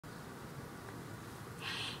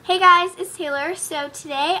Hey guys, it's Taylor. So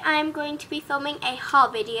today I'm going to be filming a haul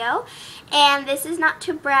video, and this is not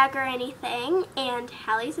to brag or anything, and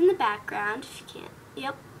Hallie's in the background if you can't.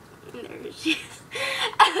 Yep, there she is.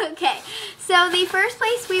 Okay, so the first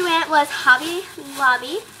place we went was Hobby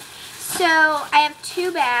Lobby. So I have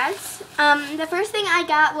two bags. The first thing I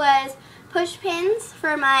got was push pins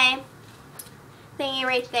for my thingy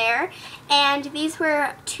right there, and these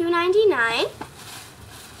were $2.99.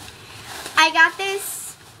 I got this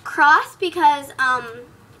cross because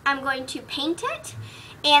I'm going to paint it,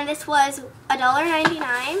 and this was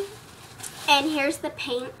 $1.99. and here's the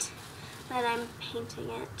paint that I'm painting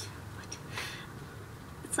it.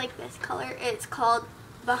 It's like this color. It's called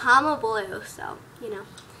Bahama Blue, so you know.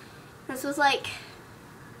 This was like,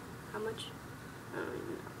 how much? I don't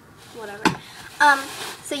even know. Whatever.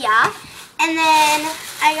 So yeah. And then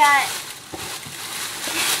I got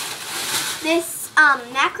this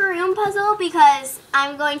macaroon puzzle because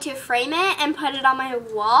I'm going to frame it and put it on my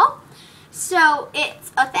wall. So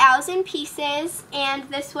it's 1,000 pieces, and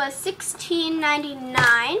this was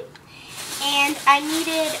 $16.99. And I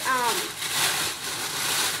needed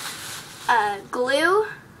glue,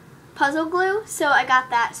 puzzle glue, so I got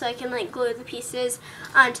that so I can like glue the pieces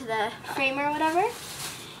onto the frame or whatever.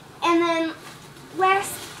 And then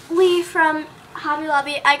lastly, from Hobby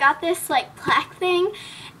Lobby, I got this like plaque thing,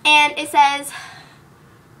 and it says,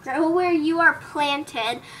 "Grow where you are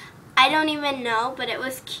planted." I don't even know, but it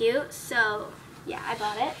was cute, so yeah, I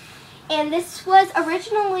bought it. And this was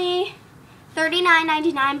originally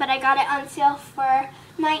 $39.99, but I got it on sale for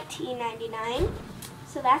 $19.99,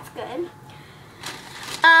 so that's good.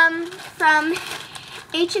 From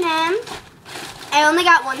H&M, I only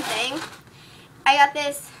got one thing. I got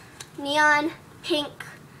this neon pink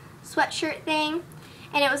sweatshirt thing,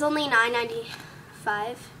 and it was only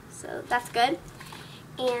 $9.95, so that's good.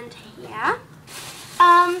 And yeah.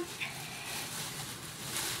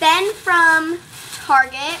 Then from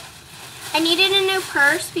Target, I needed a new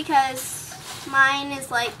purse because mine is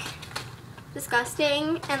like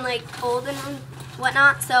disgusting and like old and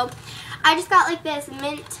whatnot, so I just got like this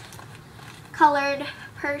mint colored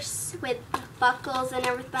purse with buckles and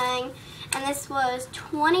everything, and this was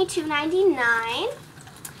 $22.99.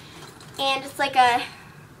 And it's like a,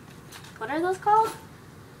 what are those called?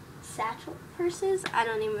 Satchel purses? I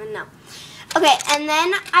don't even know. Okay, and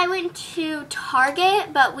then I went to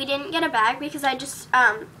Target, but we didn't get a bag because I just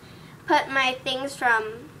put my things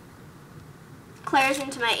from Claire's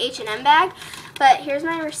into my H&M bag. But here's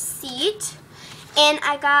my receipt. And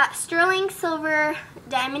I got sterling silver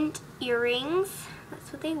diamond earrings.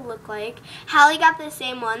 That's what they look like. Hallie got the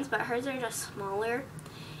same ones, but hers are just smaller.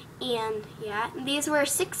 And yeah, these were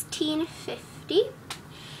 $16.50.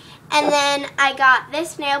 And then I got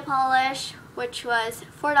this nail polish, which was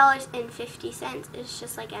 $4.50. It's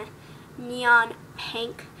just like a neon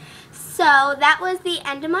pink. So that was the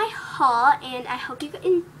end of my haul, and I hope you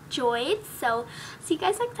enjoyed. So see you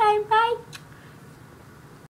guys next time. Bye.